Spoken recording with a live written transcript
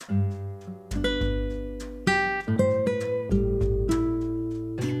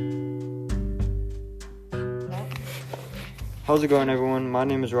How's it going, everyone? My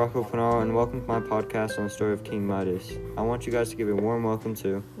name is Rocco Pinaro, and welcome to my podcast on the story of King Midas. I want you guys to give a warm welcome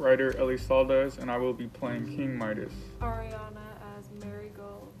to writer Elisaldez, and I will be playing King Midas. Ariana as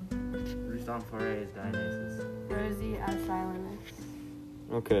Marigold. Rustam Faray as Dionysus. Rosie as Silenus.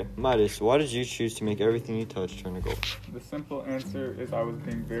 Okay, Midas, why did you choose to make everything you touch turn to gold? The simple answer is I was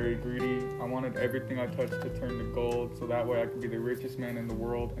being very greedy. I wanted everything I touched to turn to gold, so that way I could be the richest man in the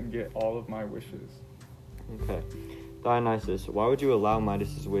world and get all of my wishes. Okay, Dionysus, why would you allow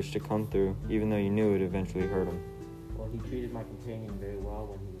Midas's wish to come through, even though you knew it would eventually hurt him? Well, he treated my companion very well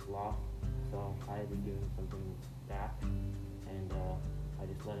when he was lost, so I had to give him something back, and I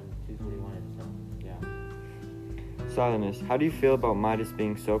just let him choose what he wanted, so yeah. Silenus, how do you feel about Midas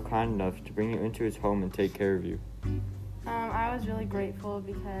being so kind enough to bring you into his home and take care of you? I was really grateful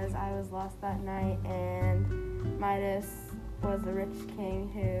because I was lost that night, and Midas was the rich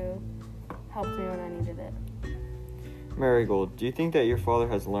king who helped me when I needed it. Marigold, do you think that your father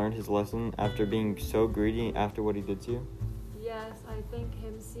has learned his lesson after being so greedy after what he did to you? Yes, I think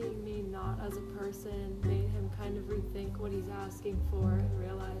him seeing me not as a person made him kind of rethink what he's asking for and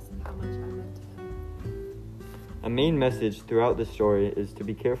realize how much I meant to him. A main message throughout this story is to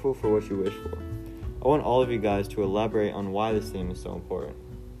be careful for what you wish for. I want all of you guys to elaborate on why this theme is so important.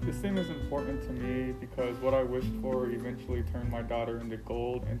 This theme is important to me because what I wished for eventually turned my daughter into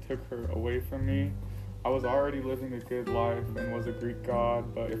gold and took her away from me. I was already living a good life and was a Greek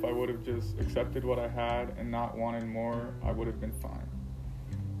god, but if I would have just accepted what I had and not wanted more, I would have been fine.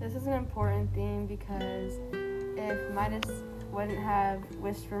 This is an important theme because if Midas wouldn't have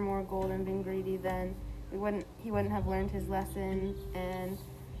wished for more gold and been greedy, then he wouldn't have learned his lesson, and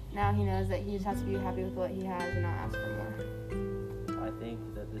now he knows that he just has to be happy with what he has and not ask for more. I think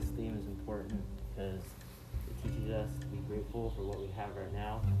that this theme is important because it teaches us to be grateful for what we have right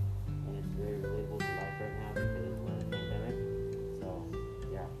now, and it's very relatable to life right now because we're in a pandemic, so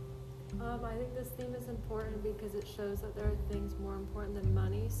yeah. I think this theme is important because it shows that there are things more important than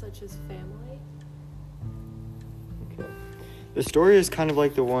money, such as family. Okay. The story is kind of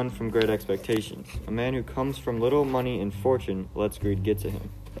like the one from Great Expectations. A man who comes from little money and fortune lets greed get to him.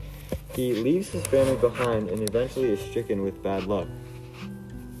 He leaves his family behind and eventually is stricken with bad luck.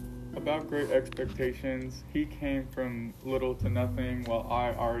 About Great Expectations, he came from little to nothing while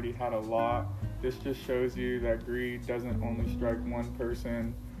I already had a lot. This just shows you that greed doesn't only strike one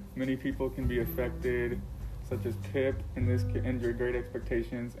person. Many people can be affected, such as Pip in Great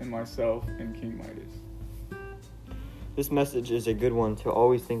Expectations, and myself in King Midas. This message is a good one to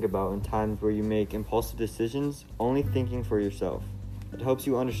always think about in times where you make impulsive decisions, only thinking for yourself. It helps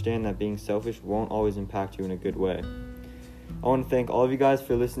you understand that being selfish won't always impact you in a good way. I want to thank all of you guys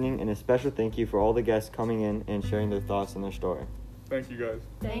for listening, and a special thank you for all the guests coming in and sharing their thoughts and their story. Thank you guys.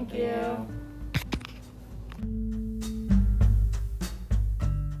 Thank you.